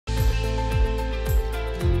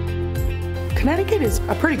Connecticut is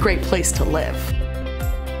a pretty great place to live.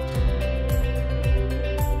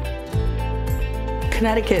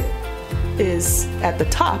 Connecticut is at the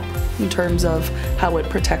top in terms of how it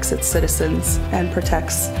protects its citizens and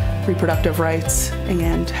protects reproductive rights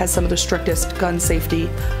and has some of the strictest gun safety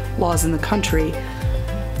laws in the country.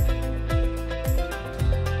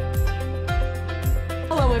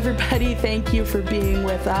 Hello everybody, thank you for being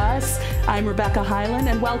with us. I'm Rebecca Hyland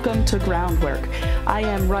and welcome to Groundwork. I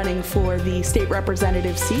am running for the state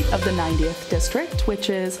representative seat of the 90th district,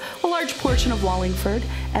 which is a large portion of Wallingford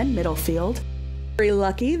and Middlefield. Very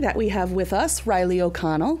lucky that we have with us Riley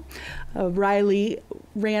O'Connell. Riley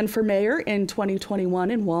ran for mayor in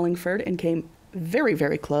 2021 in Wallingford and came very,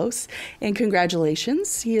 very close. And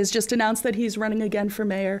congratulations. He has just announced that he's running again for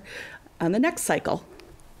mayor on the next cycle.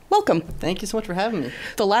 Welcome. Thank you so much for having me.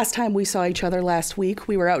 The last time we saw each other last week,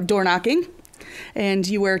 we were out door knocking, and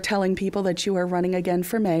you were telling people that you are running again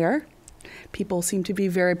for mayor. People seem to be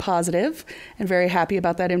very positive and very happy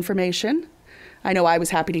about that information. I know I was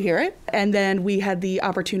happy to hear it. And then we had the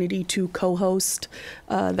opportunity to co-host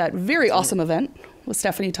that very awesome event with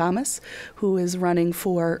Stephanie Thomas, who is running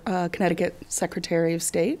for Connecticut Secretary of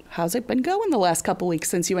State. How's it been going the last couple weeks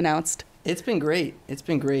since you announced? It's been great. It's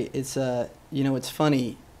been great. It's, you know, it's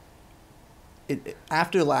funny.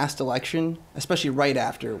 After the last election, especially right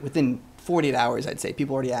after, within 48 hours, I'd say,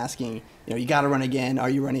 people already asking, you know, you got to run again. Are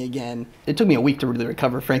you running again? It took me a week to really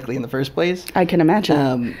recover, frankly, in the first place. I can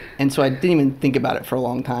imagine. And so I didn't even think about it for a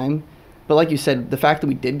long time. But like you said, the fact that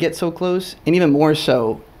we did get so close, and even more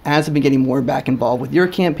so, as I've been getting more back involved with your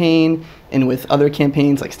campaign and with other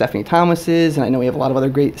campaigns like Stephanie Thomas's, and I know we have a lot of other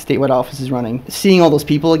great statewide offices running, seeing all those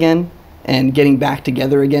people again and getting back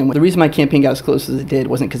together again. The reason my campaign got as close as it did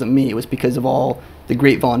wasn't because of me. It was because of all the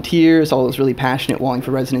great volunteers, all those really passionate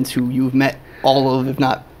Wallingford residents who you've met all of, if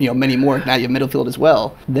not, you know, many more. Now you have Middlefield as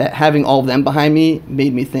well. That having all of them behind me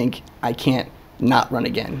made me think I can't not run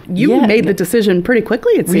again. You made the decision pretty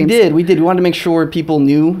quickly, it seems. We did. We wanted to make sure people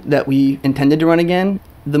knew that we intended to run again.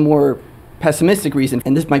 The more pessimistic reason,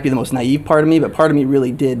 and this might be the most naive part of me, but part of me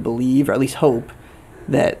really did believe, or at least hope,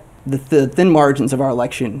 that the thin margins of our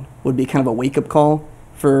election would be kind of a wake-up call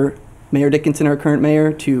for Mayor Dickinson, our current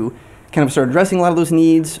mayor, to kind of start addressing a lot of those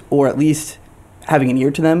needs, or at least having an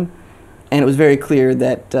ear to them. And it was very clear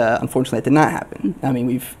that, unfortunately, that did not happen. I mean,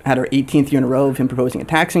 we've had our 18th year in a row of him proposing a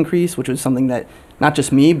tax increase, which was something that not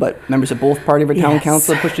just me, but members of both parties of our town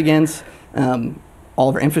council pushed against. All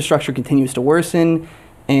of our infrastructure continues to worsen,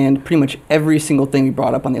 and pretty much every single thing we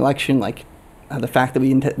brought up on the election, like the fact that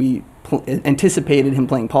we anticipated him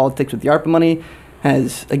playing politics with the ARPA money,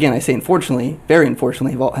 has, again, I say unfortunately, very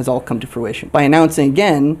unfortunately, has all come to fruition. By announcing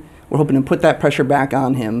again, we're hoping to put that pressure back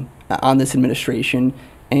on him, on this administration,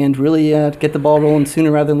 and really get the ball rolling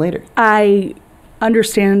sooner rather than later. I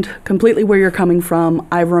understand completely where you're coming from.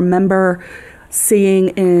 I remember seeing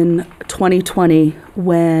in 2020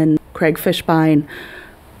 when Craig Fishbein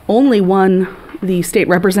only won the state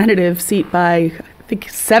representative seat by, I think,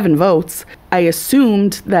 7 votes. I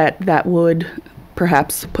assumed that that would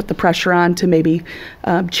perhaps put the pressure on to maybe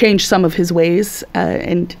change some of his ways,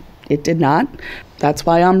 and it did not. That's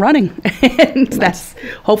why I'm running, and that's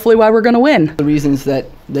hopefully why we're going to win. The reasons that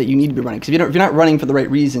you need to be running, because if you're not running for the right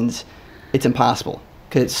reasons, it's impossible,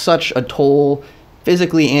 because it's such a toll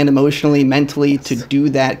physically and emotionally, mentally, to do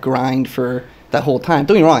that grind for that whole time.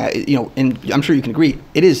 Don't get me wrong, you know, and I'm sure you can agree,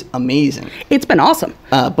 it is amazing. It's been awesome.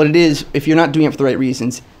 But it is, if you're not doing it for the right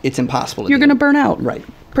reasons, it's impossible to do. You're going to burn out. Right.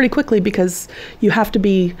 Pretty quickly, because you have to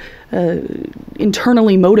be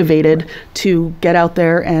internally motivated to get out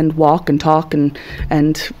there and walk and talk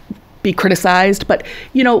and be criticized. But,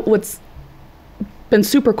 you know, what's been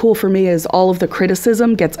super cool for me is all of the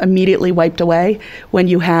criticism gets immediately wiped away when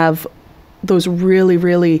you have those really,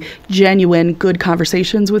 really genuine, good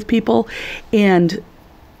conversations with people. And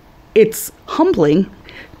it's humbling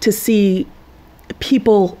to see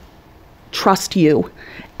people trust you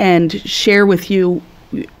and share with you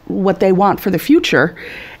what they want for the future.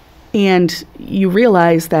 And you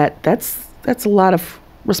realize that that's a lot of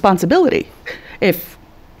responsibility. If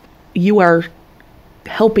you are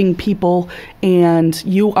helping people and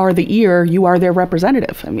you are the ear, you are their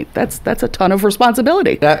representative. I mean, that's a ton of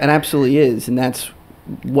responsibility. It absolutely is, and that's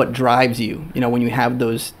what drives you. You know, when you have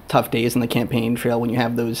those tough days on the campaign trail, when you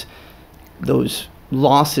have those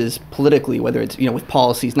losses politically, whether it's, you know, with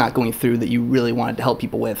policies not going through that you really wanted to help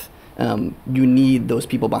people with, you need those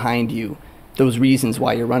people behind you, those reasons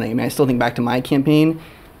why you're running. I mean, I still think back to my campaign,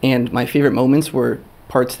 and my favorite moments were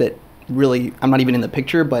parts that really, I'm not even in the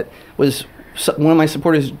picture, but was one of my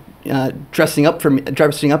supporters dressing up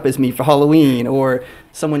as me for Halloween, or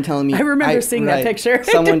someone telling me I remember seeing that picture.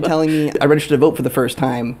 Someone telling me I registered to vote for the first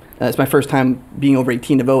time. It's my first time being over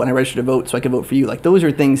 18 to vote, and I registered to vote so I could vote for you. Like, those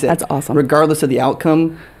are things that, that's awesome. Regardless of the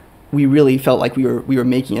outcome, we really felt like we were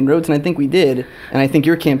making inroads, and I think we did. And I think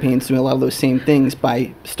your campaign's doing a lot of those same things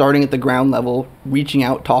by starting at the ground level, reaching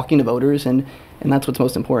out, talking to voters, and that's what's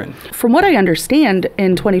most important. From what I understand,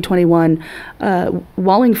 in 2021,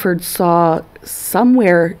 Wallingford saw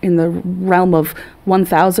somewhere in the realm of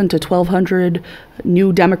 1,000 to 1,200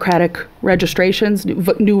 new Democratic registrations,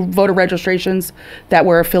 new voter registrations that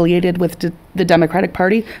were affiliated with the Democratic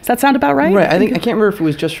Party. Does that sound about right? Right. I can't remember if it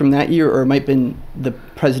was just from that year or it might have been the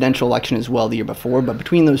presidential election as well the year before, but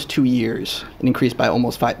between those 2 years, it increased by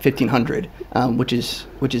almost 1,500, which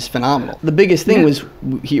is phenomenal. The biggest thing was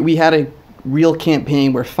we had a real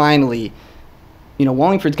campaign where finally,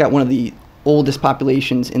 Wallingford's got one of the oldest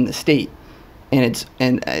populations in the state, and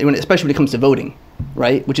especially when it comes to voting,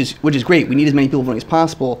 right? Which is great. We need as many people voting as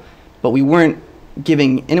possible, but we weren't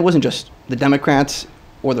giving, and it wasn't just the Democrats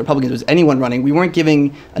or the Republicans, it was anyone running. We weren't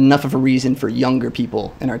giving enough of a reason for younger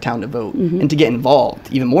people in our town to vote and to get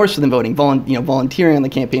involved, even more so than voting, volunteering on the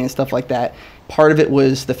campaign and stuff like that. Part of it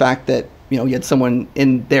was the fact that you had someone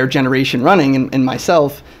in their generation running, and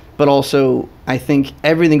myself. But also, I think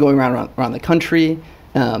everything going around the country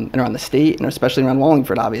and around the state, and especially around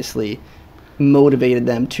Wallingford, obviously, motivated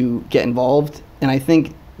them to get involved. And I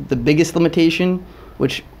think the biggest limitation,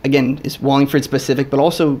 which, again, is Wallingford specific, but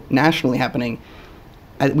also nationally happening,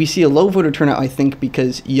 we see a low voter turnout, I think,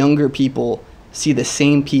 because younger people see the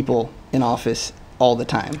same people in office all the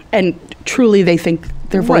time. And truly, they think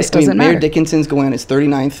their voice doesn't matter. Mayor Dickinson's going on his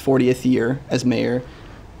 39th, 40th year as mayor.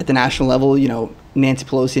 At the national level, Nancy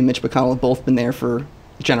Pelosi and Mitch McConnell have both been there for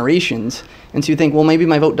generations. And so you think, well, maybe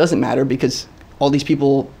my vote doesn't matter because all these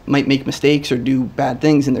people might make mistakes or do bad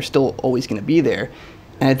things and they're still always going to be there.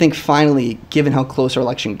 And I think finally, given how close our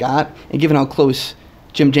election got, and given how close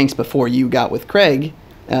Jim Jenks before you got with Craig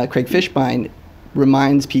Fishbein,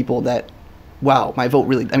 reminds people that, wow, my vote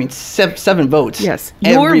really, 7 votes. Yes.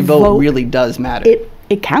 Every vote really does matter.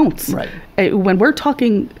 It counts. Right. When we're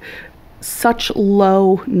talking such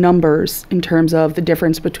low numbers in terms of the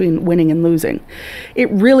difference between winning and losing, it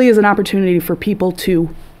really is an opportunity for people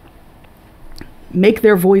to make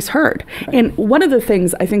their voice heard. Right. And one of the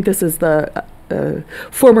things, I think this is the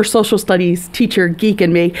former social studies teacher geek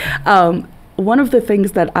in me, one of the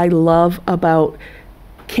things that I love about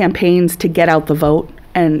campaigns to get out the vote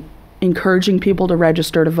and encouraging people to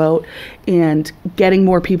register to vote and getting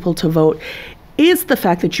more people to vote is the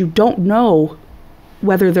fact that you don't know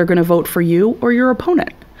whether they're going to vote for you or your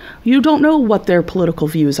opponent. You don't know what their political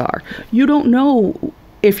views are. You don't know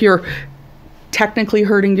if you're technically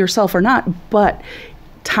hurting yourself or not, but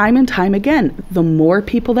time and time again, the more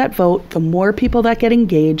people that vote, the more people that get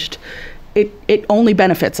engaged, it only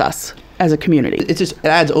benefits us as a community. It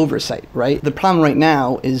adds oversight, right? The problem right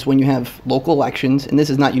now is when you have local elections, and this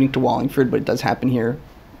is not unique to Wallingford, but it does happen here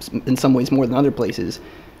in some ways more than other places,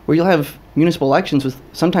 where you'll have municipal elections with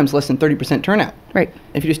sometimes less than 30% turnout. Right.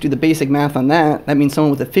 If you just do the basic math on that, that means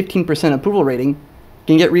someone with a 15% approval rating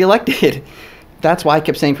can get reelected. That's why I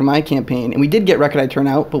kept saying for my campaign, and we did get record high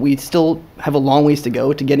turnout, but we still have a long ways to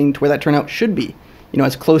go to getting to where that turnout should be.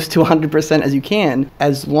 As close to 100% as you can.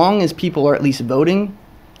 As long as people are at least voting,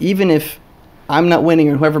 even if I'm not winning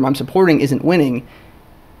or whoever I'm supporting isn't winning,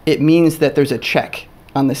 it means that there's a check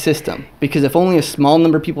on the system. Because if only a small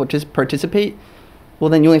number of people participate, well,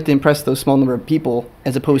 then you only have to impress those small number of people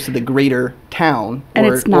as opposed to the greater town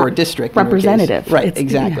or district. Representative. Right,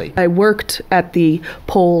 exactly. I worked at the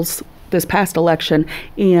polls this past election,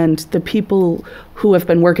 and the people who have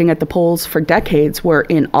been working at the polls for decades were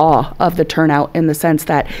in awe of the turnout in the sense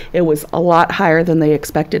that it was a lot higher than they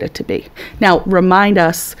expected it to be. Now, remind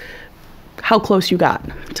us how close you got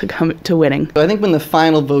to come to winning. I think when the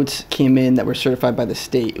final votes came in that were certified by the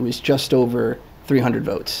state, it was just over 300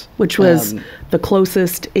 votes. Which was the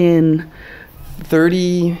closest in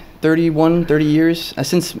 30 years,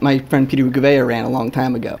 since my friend Peter Gouveia ran a long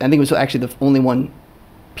time ago. I think it was actually the only one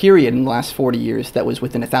period in the last 40 years that was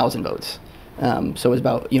within 1,000 votes. So it was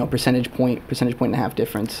about, percentage point and a half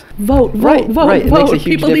difference. Vote. Right.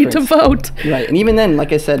 People need to vote. Right. And even then,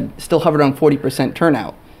 like I said, still hovered on 40%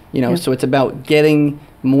 turnout. So it's about getting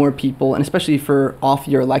more people, and especially for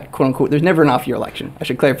off-year election, quote unquote, there's never an off-year election. I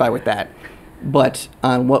should clarify with that. But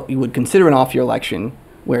on what you would consider an off-year election,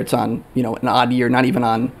 where it's on, an odd year, not even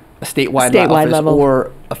on a statewide office level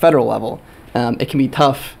or a federal level, it can be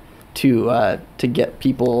tough to get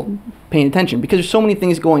people paying attention because there's so many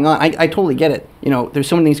things going on. I totally get it. There's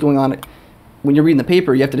so many things going on when you're reading the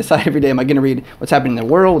paper, you have to decide every day, am I going to read what's happening in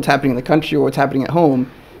the world, what's happening in the country, or what's happening at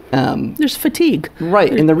home? There's fatigue.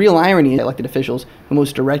 Right. And the real irony is elected officials who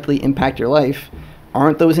most directly impact your life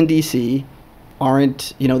aren't those in D.C.,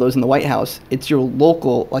 aren't, those in the White House. It's your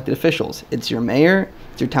local elected officials. It's your mayor,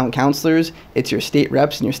 it's your town councilors, it's your state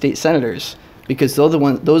reps and your state senators, because those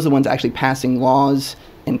are the ones actually passing laws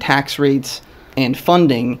and tax rates and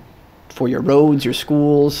funding for your roads, your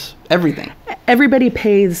schools, everything. Everybody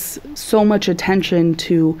pays so much attention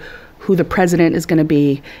to who the president is going to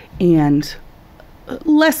be, and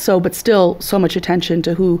less so, but still so much attention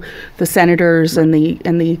to who the senators and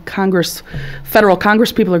the federal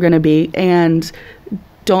Congress people are going to be, and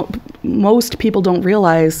most people don't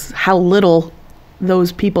realize how little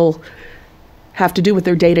those people have to do with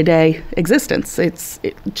their day-to-day existence. It's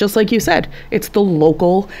just like you said, it's the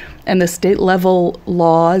local and the state level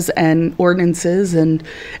laws and ordinances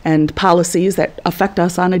and policies that affect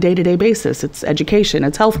us on a day-to-day basis. It's education,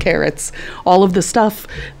 it's healthcare, it's all of the stuff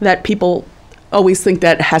that people always think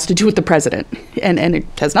that has to do with the president, and it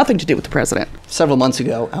has nothing to do with the president. Several months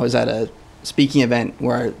ago, I was at a speaking event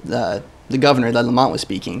where the governor, Ed Lamont, was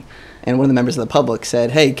speaking, and one of the members of the public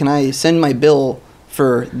said, "Hey, can I send my bill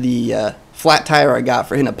for the flat tire I got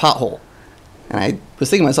for hitting a pothole?" And I was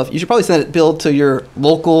thinking to myself, you should probably send that bill to your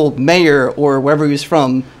local mayor or wherever he was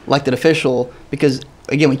from, elected official, because,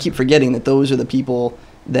 again, we keep forgetting that those are the people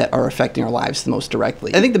that are affecting our lives the most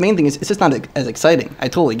directly. I think the main thing is it's just not as exciting. I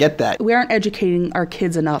totally get that. We aren't educating our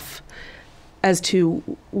kids enough as to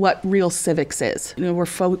what real civics is. We're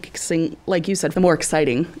focusing, like you said, the more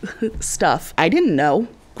exciting stuff. I didn't know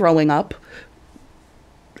growing up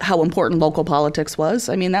how important local politics was.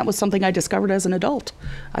 I mean, that was something I discovered as an adult.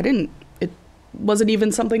 It wasn't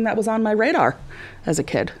even something that was on my radar as a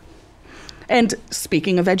kid. And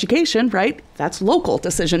speaking of education, right, that's local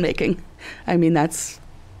decision making. I mean, that's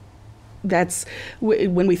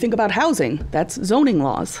when we think about housing, that's zoning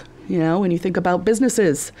laws. When you think about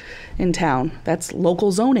businesses in town, that's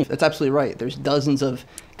local zoning. That's absolutely right. There's dozens of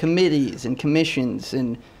committees and commissions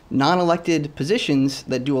and non-elected positions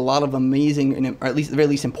that do a lot of amazing, or at the very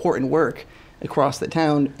least important work across the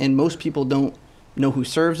town, and most people don't know who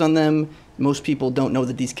serves on them. Most people don't know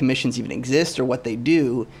that these commissions even exist or what they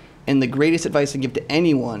do. And the greatest advice I give to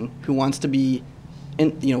anyone who wants to be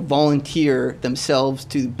volunteer themselves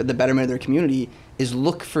to the betterment of their community is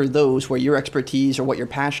look for those where your expertise or what you're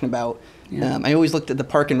passionate about. Yeah. I always looked at the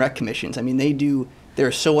Park and Rec commissions. I mean,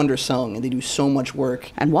 they're so undersung and they do so much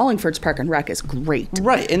work. And Wallingford's Park and Rec is great.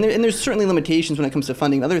 Right, and there's certainly limitations when it comes to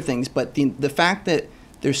funding and other things, but the fact that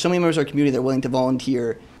there's so many members of our community that are willing to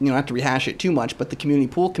volunteer, not to rehash it too much, but the Community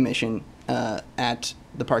Pool Commission at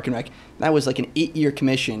the Park and Rec, that was like an 8-year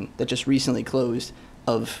commission that just recently closed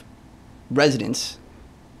of residents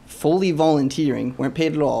fully volunteering, weren't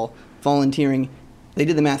paid at all, volunteering. They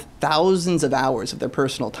did the math, thousands of hours of their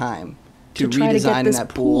personal time to redesign that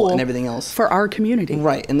pool and everything else. For our community.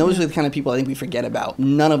 Right, and those are the kind of people I think we forget about.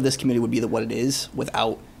 None of this community would be what it is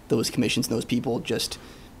without those commissions and those people just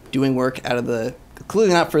doing work out of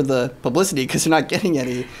clearly not for the publicity because they're not getting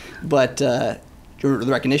any, but or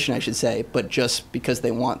the recognition, I should say, but just because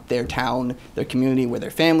they want their town, their community, where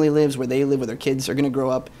their family lives, where they live, where their kids are going to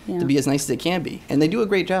grow up to be as nice as they can be. And they do a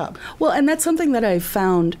great job. Well, and that's something that I've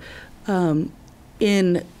found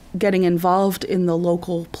in getting involved in the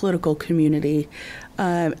local political community.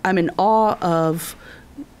 I'm in awe of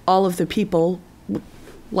all of the people,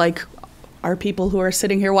 like our people who are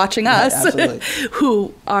sitting here watching us,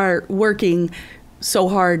 who are working so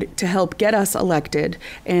hard to help get us elected,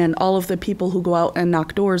 and all of the people who go out and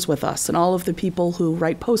knock doors with us, and all of the people who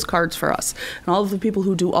write postcards for us, and all of the people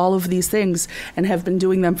who do all of these things and have been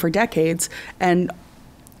doing them for decades, and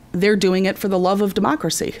they're doing it for the love of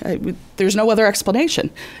democracy. There's no other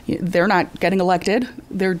explanation. They're not getting elected.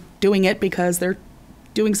 They're doing it because they're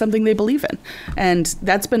doing something they believe in. And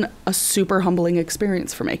that's been a super humbling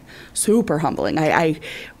experience for me. Super humbling. I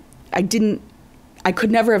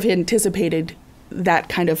could never have anticipated that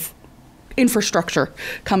kind of infrastructure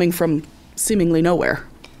coming from seemingly nowhere.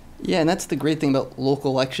 Yeah, and that's the great thing about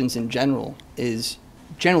local elections in general is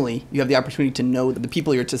generally you have the opportunity to know the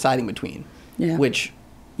people you're deciding between, which,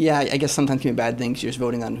 I guess sometimes can be a bad thing because you're just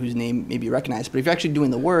voting on whose name may be recognized. But if you're actually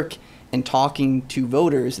doing the work and talking to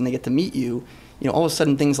voters and they get to meet you, all of a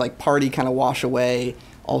sudden things like party kind of wash away,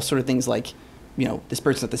 all sort of things like, this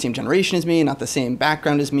person's not the same generation as me, not the same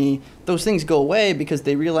background as me. Those things go away because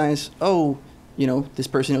they realize, this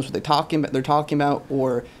person knows what they're talking about,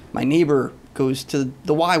 or my neighbor goes to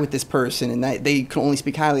the Y with this person and they can only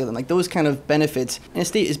speak highly of them. Like those kind of benefits in a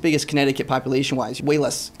state as big as Connecticut population-wise, way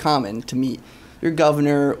less common to meet your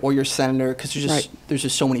governor or your senator because there's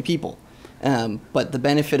just so many people. But the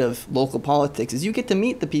benefit of local politics is you get to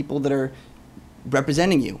meet the people that are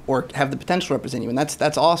representing you or have the potential to represent you. And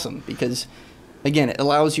that's awesome because, again, it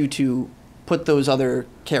allows you to put those other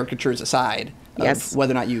caricatures aside of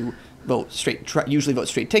whether or not you vote usually vote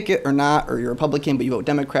straight ticket or not, or you're Republican, but you vote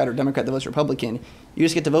Democrat, or Democrat that votes Republican. You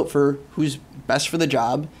just get to vote for who's best for the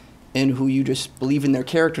job and who you just believe in their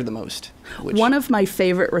character the most. One of my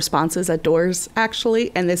favorite responses at doors,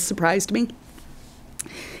 actually, and this surprised me,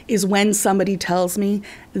 is when somebody tells me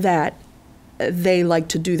that they like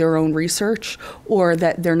to do their own research or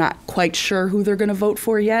that they're not quite sure who they're going to vote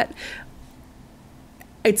for yet.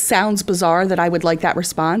 It sounds bizarre that I would like that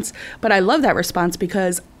response, but I love that response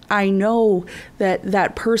because I know that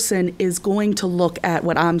that person is going to look at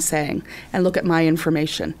what I'm saying and look at my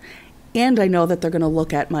information. And I know that they're going to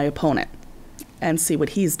look at my opponent and see what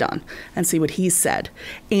he's done and see what he's said.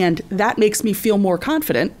 And that makes me feel more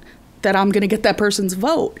confident that I'm going to get that person's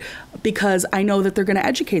vote because I know that they're going to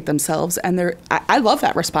educate themselves. And I love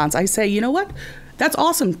that response. I say, you know what? That's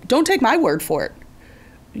awesome. Don't take my word for it.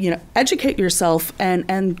 Educate yourself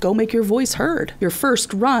and go make your voice heard. Your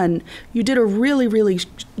first run, you did a really, really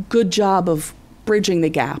good job of bridging the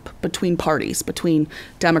gap between parties, between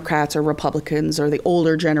Democrats or Republicans or the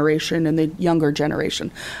older generation and the younger generation.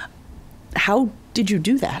 How did you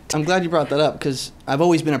do that? I'm glad you brought that up because I've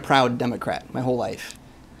always been a proud Democrat my whole life.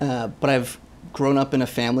 But I've grown up in a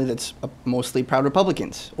family that's mostly proud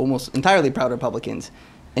Republicans, almost entirely proud Republicans.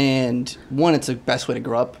 And one, it's the best way to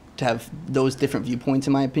grow up, to have those different viewpoints,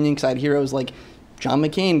 in my opinion, because I had heroes like John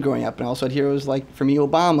McCain growing up, and I also had heroes like, for me,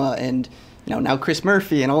 Obama, and now Chris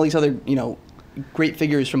Murphy, and all these other great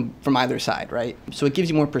figures from either side, right? So it gives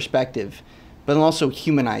you more perspective, but it also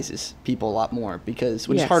humanizes people a lot more which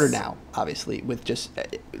is harder now, obviously, with just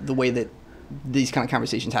the way that these kind of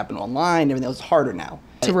conversations happen online. Everything else is harder now.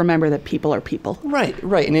 To remember that people are people. Right,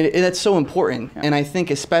 and that's so important. Yeah. And I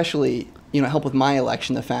think especially, it helped with my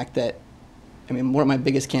election, the fact that, one of my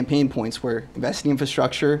biggest campaign points were investing in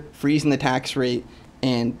infrastructure, freezing the tax rate,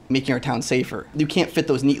 and making our town safer. You can't fit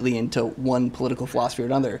those neatly into one political philosophy or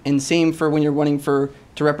another. And same for when you're running to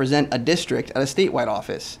represent a district at a statewide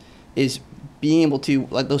office, is being able to,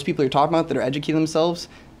 like those people you're talking about that are educating themselves,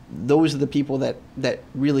 those are the people that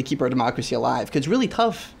really keep our democracy alive. Because it's really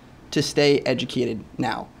tough to stay educated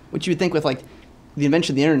now, which you would think with like the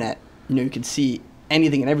invention of the internet, you could see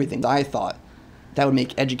anything and everything. I thought that would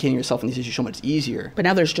make educating yourself on these issues so much easier. But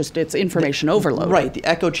now it's information overload. Right. The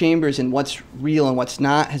echo chambers and what's real and what's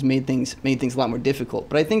not has made things a lot more difficult.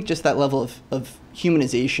 But I think just that level of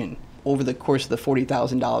humanization over the course of the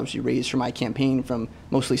 $40,000 you raised for my campaign from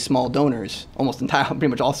mostly small donors, pretty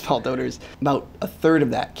much all small donors, about a third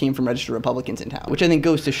of that came from registered Republicans in town, which I think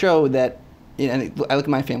goes to show that, and I look at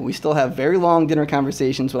my family, we still have very long dinner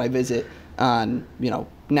conversations when I visit on,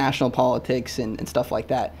 national politics and stuff like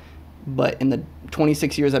that. But in the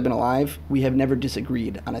 26 years I've been alive, we have never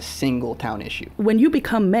disagreed on a single town issue. When you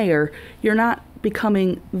become mayor, you're not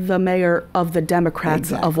becoming the mayor of the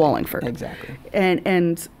Democrats of Wallingford. Exactly.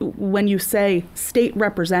 And when you say state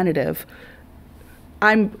representative,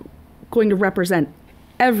 I'm going to represent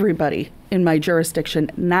everybody in my jurisdiction,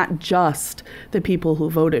 not just the people who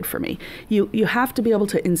voted for me. You have to be able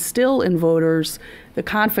to instill in voters the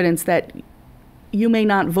confidence that you may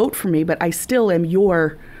not vote for me, but I still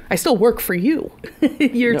work for you.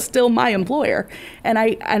 You're still my employer, and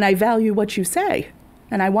I value what you say,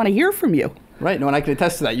 and I want to hear from you. Right. No, and I can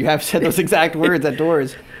attest to that. You have said those exact words at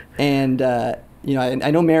doors, and I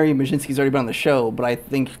know Mary Majinski's already been on the show, but I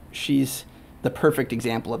think she's the perfect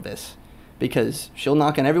example of this because she'll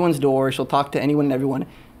knock on everyone's door, she'll talk to anyone and everyone,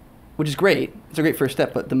 which is great. It's a great first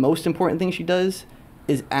step. But the most important thing she does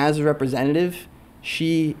is, as a representative,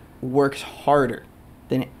 she works harder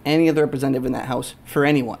than any other representative in that house for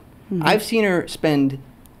anyone. Mm-hmm. I've seen her spend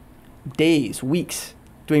days, weeks,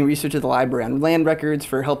 doing research at the library on land records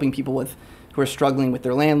for helping people who are struggling with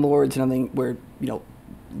their landlords and everything, where,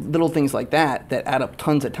 little things like that add up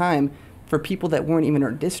tons of time for people that weren't even in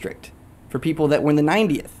her district, for people that were in the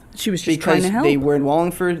 90th. She was just trying to help. Because they were in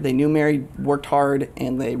Wallingford, they knew Mary worked hard,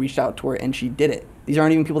 and they reached out to her, and she did it. These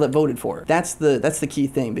aren't even people that voted for her. That's the key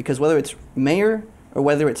thing, because whether it's mayor or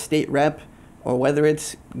whether it's state rep or whether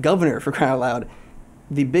it's governor, for crying out loud,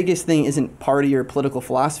 the biggest thing isn't party or political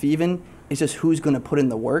philosophy even, it's just who's going to put in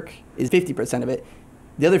the work is 50% of it.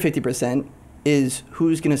 The other 50% is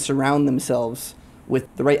who's going to surround themselves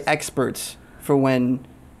with the right experts for when,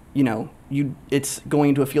 it's going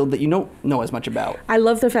into a field that you don't know as much about. I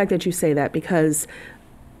love the fact that you say that because,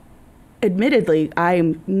 admittedly,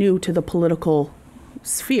 I'm new to the political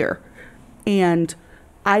sphere, and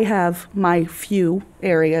I have my few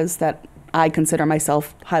areas that I consider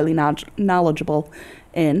myself highly knowledgeable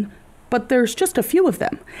in, but there's just a few of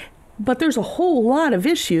them. But there's a whole lot of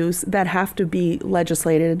issues that have to be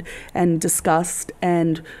legislated and discussed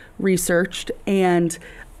and researched. And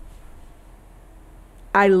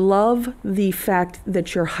I love the fact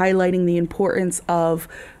that you're highlighting the importance of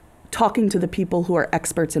talking to the people who are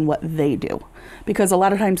experts in what they do. Because a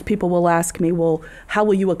lot of times people will ask me, well, how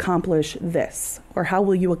will you accomplish this? Or how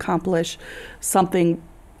will you accomplish something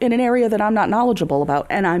in an area that I'm not knowledgeable about?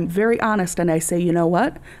 And I'm very honest and I say, you know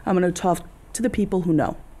what? I'm going to talk to the people who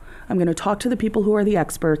know. I'm going to talk to the people who are the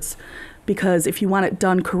experts, because if you want it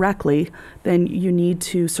done correctly, then you need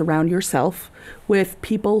to surround yourself with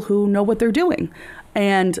people who know what they're doing.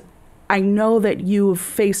 And I know that you've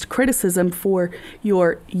faced criticism for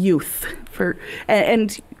your youth,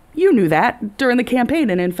 and you knew that during the campaign.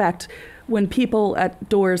 And in fact, when people at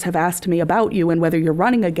doors have asked me about you and whether you're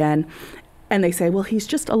running again, and they say, well, he's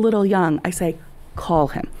just a little young, I say, call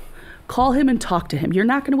him. Call him and talk to him. You're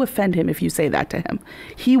not going to offend him if you say that to him.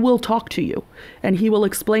 He will talk to you, and he will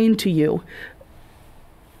explain to you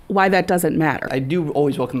why that doesn't matter. I do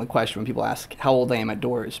always welcome the question when people ask how old I am at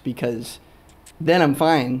doors, because then I'm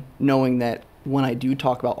fine knowing that when I do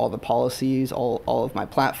talk about all the policies, all of my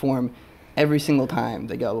platform, every single time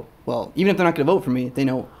they go, well, even if they're not going to vote for me, they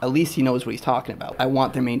know at least he knows what he's talking about. I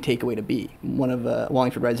want their main takeaway to be. One of a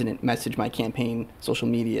Wallingford resident messaged my campaign social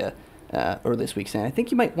media earlier this week saying, I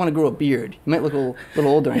think you might want to grow a beard. You might look a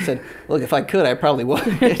little older. And I said, look, if I could, I probably would.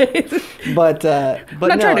 but I'm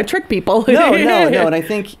not trying to trick people. No. And I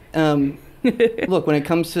think, look, when it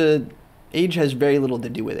comes to age has very little to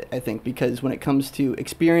do with it, I think, because when it comes to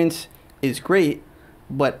experience is great,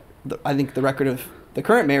 but I think the record of the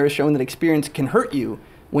current mayor has shown that experience can hurt you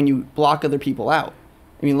when you block other people out.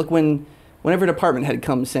 I mean, look, whenever a department head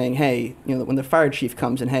comes saying, hey, when the fire chief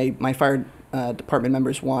comes and, hey, my fire department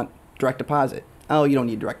members want direct deposit. Oh, you don't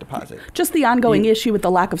need direct deposit. Just the ongoing issue with the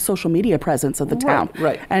lack of social media presence of the town.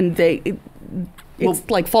 Right. And it's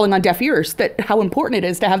like falling on deaf ears that how important it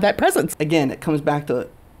is to have that presence. Again, it comes back to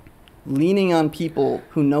leaning on people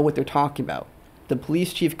who know what they're talking about. The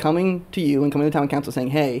police chief coming to you and coming to the town council saying,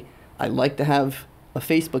 hey, I'd like to have a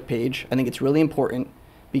Facebook page. I think it's really important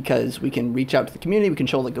because we can reach out to the community, we can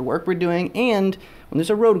show the good work we're doing, and when there's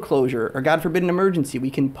a road closure or, God forbid, an emergency, we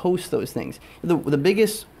can post those things. The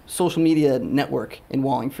biggest social media network in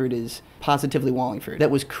Wallingford is Positively Wallingford, that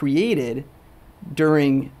was created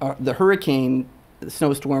during the hurricane, the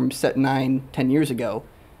snowstorm set 9-10 years ago,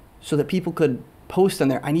 so that people could post on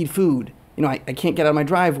there, I need food, I can't get out of my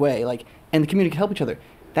driveway, and the community could help each other.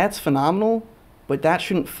 That's phenomenal, but that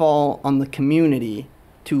shouldn't fall on the community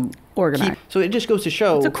to organize. So it just goes to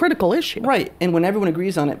show it's a critical issue. Right. And when everyone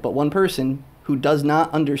agrees on it but one person who does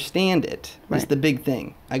not understand it is the big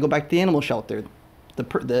thing. I go back to the animal shelter.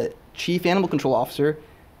 The chief animal control officer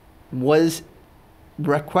was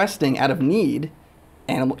requesting out of need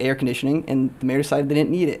animal air conditioning, and the mayor decided they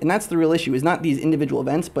didn't need it. And that's the real issue, is not these individual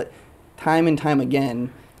events, but time and time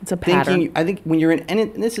again. It's a pattern. I think when you're in,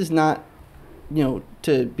 and this is not,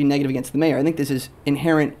 to be negative against the mayor. I think this is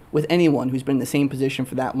inherent with anyone who's been in the same position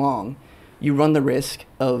for that long. You run the risk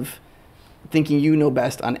of thinking you know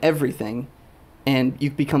best on everything, and you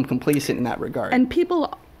become complacent in that regard. And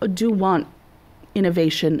people do want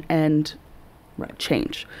innovation and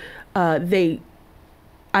change.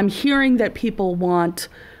 I'm hearing that people want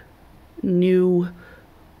new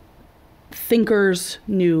thinkers,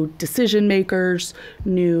 new decision makers,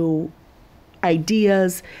 new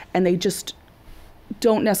ideas, and they just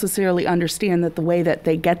don't necessarily understand that the way that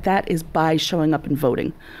they get that is by showing up and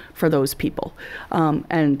voting for those people.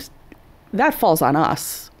 And that falls on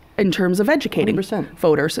us in terms of educating 100%.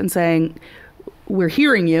 Voters and saying, we're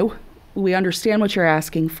hearing you, we understand what you're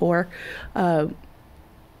asking for.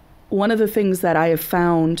 One of the things that I have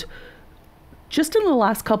found just in the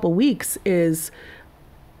last couple weeks is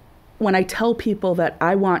when I tell people that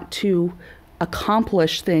I want to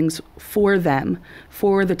accomplish things for them,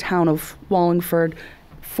 for the town of Wallingford,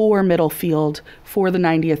 for Middlefield, for the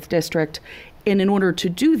 90th district. And in order to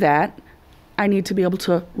do that, I need to be able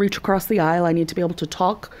to reach across the aisle. I need to be able to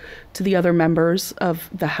talk to the other members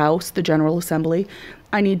of the House, the General Assembly.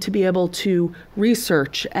 I need to be able to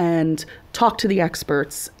research and talk to the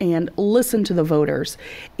experts and listen to the voters.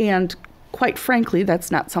 And quite frankly,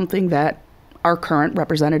 that's not something that our current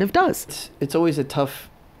representative does. It's always a tough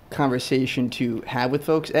conversation to have with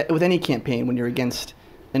folks, with any campaign, when you're against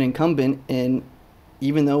an incumbent. And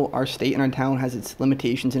even though our state and our town has its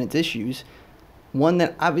limitations and its issues, one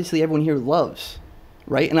that obviously everyone here loves,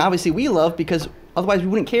 right? And obviously we love, because otherwise we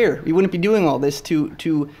wouldn't care. We wouldn't be doing all this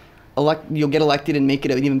to elect, get elected and make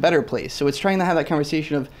it an even better place. So it's trying to have that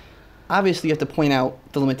conversation of, obviously you have to point out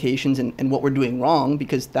the limitations and what we're doing wrong,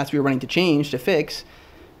 because that's what we're running to change, to fix.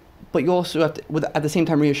 But you also have to, at the same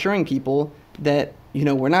time, reassuring people that,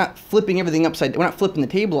 we're not flipping everything upside, we're not flipping the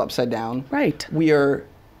table upside down. Right. We are,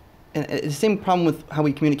 and it's the same problem with how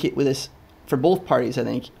we communicate with this for both parties, I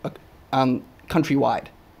think, countrywide,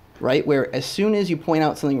 right? Where as soon as you point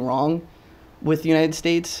out something wrong with the United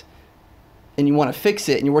States and you want to fix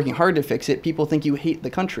it and you're working hard to fix it, people think you hate the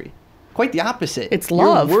country. Quite the opposite. It's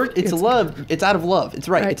love. It's love. It's out of love. It's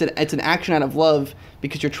right. It's an action out of love,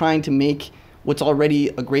 because you're trying to make what's already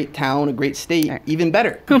a great town, a great state, even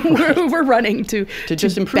better. We're running to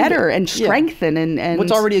just improve better it. and strengthen and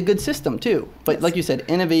what's already a good system too. But like you said,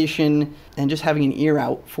 innovation and just having an ear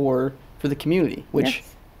out for the community, which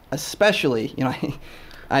especially,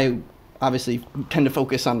 I obviously tend to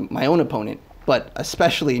focus on my own opponent, but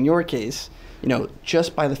especially in your case,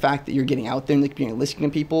 just by the fact that you're getting out there in the community,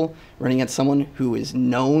 listening to people, running at someone who is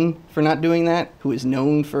known for not doing that, who is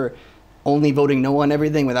known for only voting no on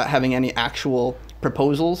everything without having any actual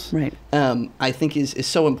proposals, right. I think is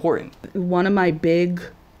so important. One of my big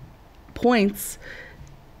points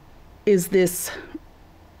is this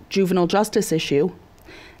juvenile justice issue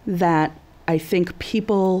that I think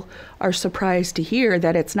people are surprised to hear,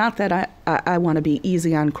 that it's not that I want to be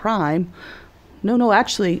easy on crime. No,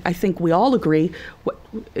 actually, I think we all agree.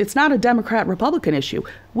 It's not a Democrat-Republican issue.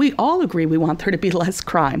 We all agree we want there to be less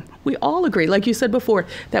crime. We all agree, like you said before,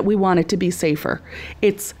 that we want it to be safer.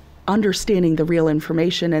 It's understanding the real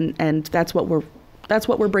information, and that's what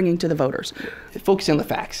we're bringing to the voters. Focusing on the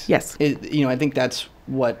facts. Yes. I think that's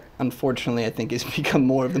what, unfortunately, I think has become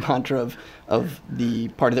more of the mantra of the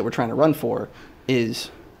party that we're trying to run for, is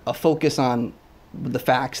a focus on the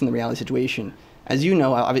facts and the reality situation. As you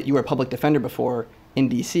know, you were a public defender before in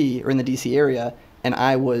D.C. or in the D.C. area, and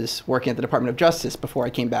I was working at the Department of Justice before I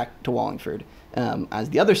came back to Wallingford as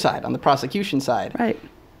the other side, on the prosecution side. Right.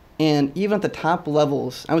 And even at the top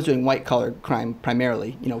levels, I was doing white-collar crime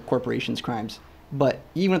primarily, corporations crimes. But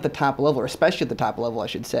even at the top level, or especially at the top level, I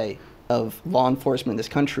should say, of law enforcement in this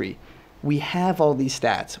country, we have all these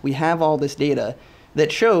stats. We have all this data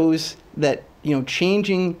that shows that,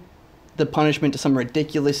 changing the punishment to some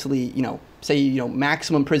ridiculously, say,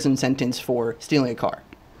 maximum prison sentence for stealing a car,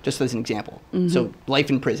 just as an example. Mm-hmm. So life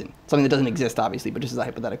in prison, something that doesn't exist, obviously, but just as a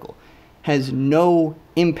hypothetical, has no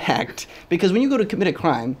impact. Because when you go to commit a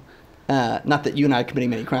crime, not that you and I are committing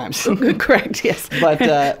many crimes. Correct, yes.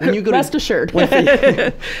 But when you go Rest assured.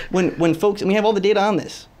 when folks, and we have all the data on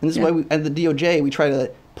this, and this is why at the DOJ, we try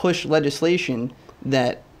to push legislation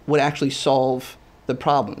that would actually solve the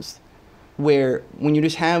problems. Where when you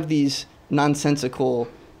just have these nonsensical,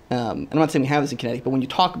 and I'm not saying we have this in Connecticut, but when you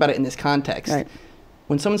talk about it in this context, right.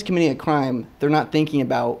 When someone's committing a crime, they're not thinking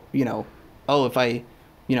about, if I,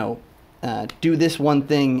 do this one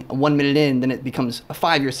thing 1 minute in, then it becomes a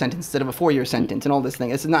 5-year sentence instead of a 4-year sentence and all this thing.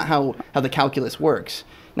 This is not how the calculus works.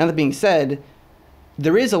 Now, that being said,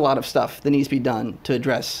 there is a lot of stuff that needs to be done to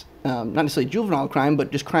address not necessarily juvenile crime,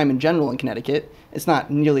 but just crime in general in Connecticut. It's not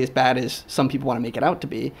nearly as bad as some people want to make it out to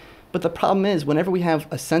be. But the problem is, whenever we have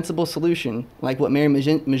a sensible solution, like what Mary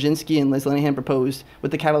Majinsky and Liz Linehan proposed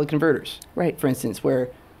with the catalytic converters, right? For instance, where,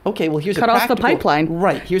 okay, well, here's cut off the pipeline.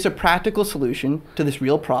 Right. Here's a practical solution to this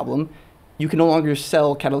real problem. You can no longer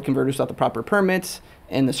sell catalytic converters without the proper permits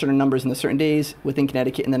and the certain numbers and the certain days within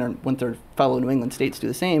Connecticut, and then when their fellow New England states do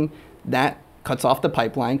the same. That cuts off the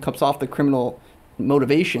pipeline, cuts off the criminal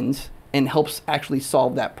motivations, and helps actually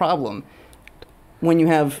solve that problem. When you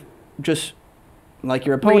have just, like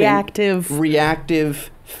your opponent,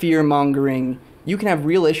 reactive fear-mongering, you can have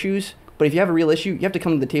real issues, but if you have a real issue, you have to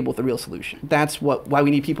come to the table with a real solution. That's why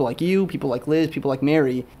we need people like you, people like Liz, people like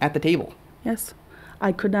Mary at the table. Yes,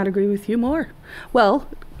 I could not agree with you more. Well,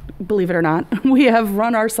 believe it or not, we have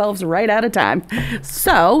run ourselves right out of time.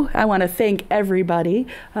 So I want to thank everybody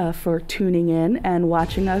for tuning in and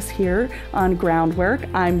watching us here on Groundwork.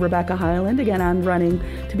 I'm Rebecca Hyland. Again, I'm running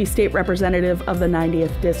to be state representative of the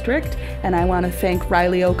 90th District. And I want to thank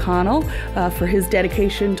Riley O'Connell for his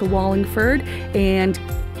dedication to Wallingford. And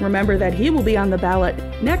remember that he will be on the ballot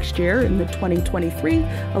next year in the 2023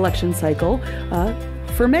 election cycle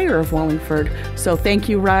for mayor of Wallingford. So thank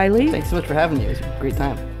you, Riley. Thanks so much for having me. It was a great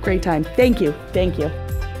time. Great time. Thank you. Thank you.